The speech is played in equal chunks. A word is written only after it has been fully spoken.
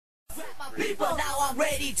People, now I'm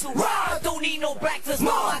ready to ride. Don't need no breakfast,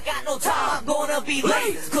 mom, I got no time. I'm gonna be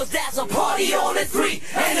late, cause there's a party on at 3,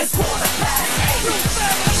 and it's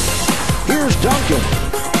 8:15. Here's Duncan.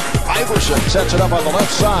 Iverson sets it up on the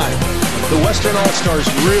left side. The Western All-Stars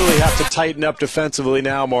really have to tighten up defensively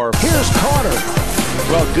now, Marv. Here's Carter.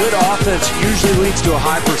 Well, good offense usually leads to a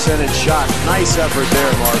high percentage shot. Nice effort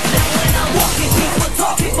there, Marv. When I'm walking, people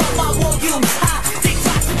talking, but my volume high. They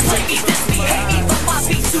try to play me, diss me, hate me, but my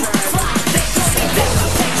beat too fly. They call me this,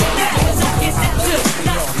 take your ass, I get that too.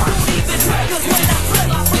 Now, don't even try, cause when I flip,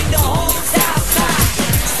 I bring the whole Southside.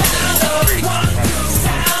 Sound up, 1, 2,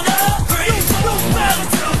 sound up, 3,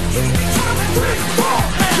 4,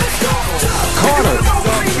 Carter.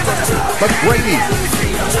 McGrady.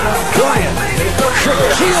 Bryant.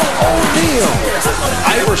 Shaquille O'Neal.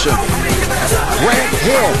 Iverson. Grant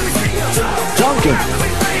Hill. Duncan.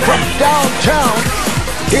 From downtown.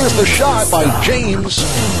 Here's the shot by James.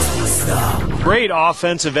 Great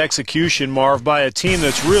offensive execution, Marv, by a team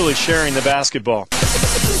that's really sharing the basketball.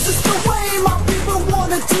 This is the way my people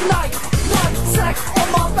want it tonight. One sack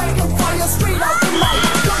on my back and fire straight out the light.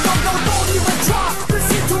 Don't even drop the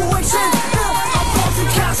situation. I'm about to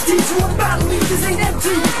cast these one battle. This ain't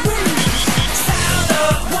empty. Sound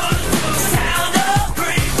up, 1, sound up,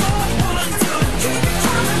 3, 4, 1, 2,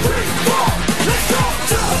 3, 4. Let's go.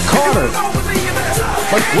 Carter.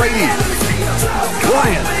 McGrady.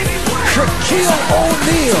 Bryant. Shaquille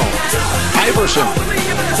O'Neal. Iverson.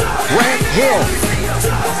 Grant Hill.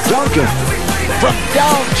 Duncan. From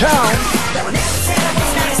downtown.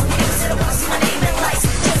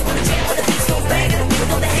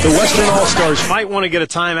 The Western All-Stars might want to get a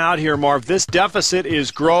timeout here, Marv. This deficit is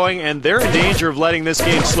growing, and they're in danger of letting this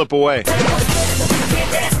game slip away.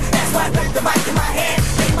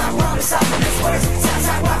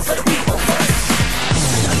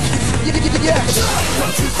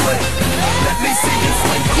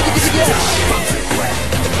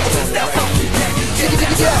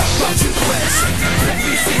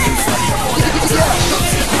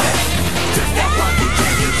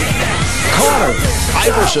 Carter.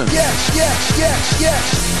 Iverson.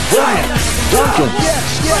 Bryant. Duncan.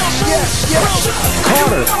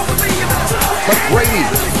 Carter. McGrady.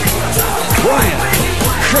 Bryant.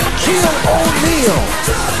 Shaquille O'Neal.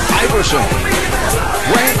 Iverson.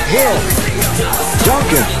 Grant Hill.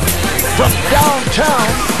 Duncan. From downtown.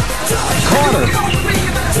 Carter.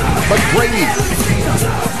 McGrady.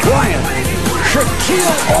 Bryant.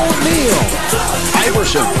 Shaquille O'Neal.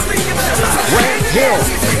 Iverson. Grant Hill.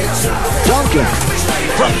 Duncan.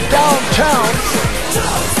 From downtown.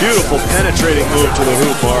 Beautiful penetrating move to the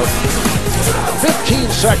hoop, Marv.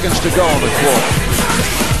 15 seconds to go on the clock.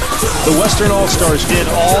 The Western All-Stars did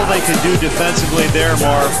all they could do defensively there,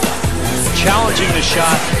 Marv. Challenging the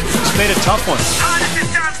shot. It's made a tough one.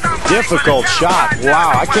 Difficult shot.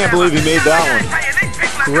 Wow, I can't believe he made that one.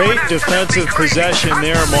 Great defensive possession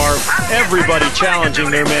there, Marv. Everybody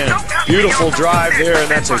challenging their man. Beautiful drive there, and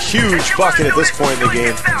that's a huge bucket at this point in the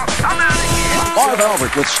game. Marv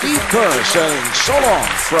Albert with Steve Kerr saying so long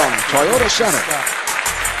from Toyota Center.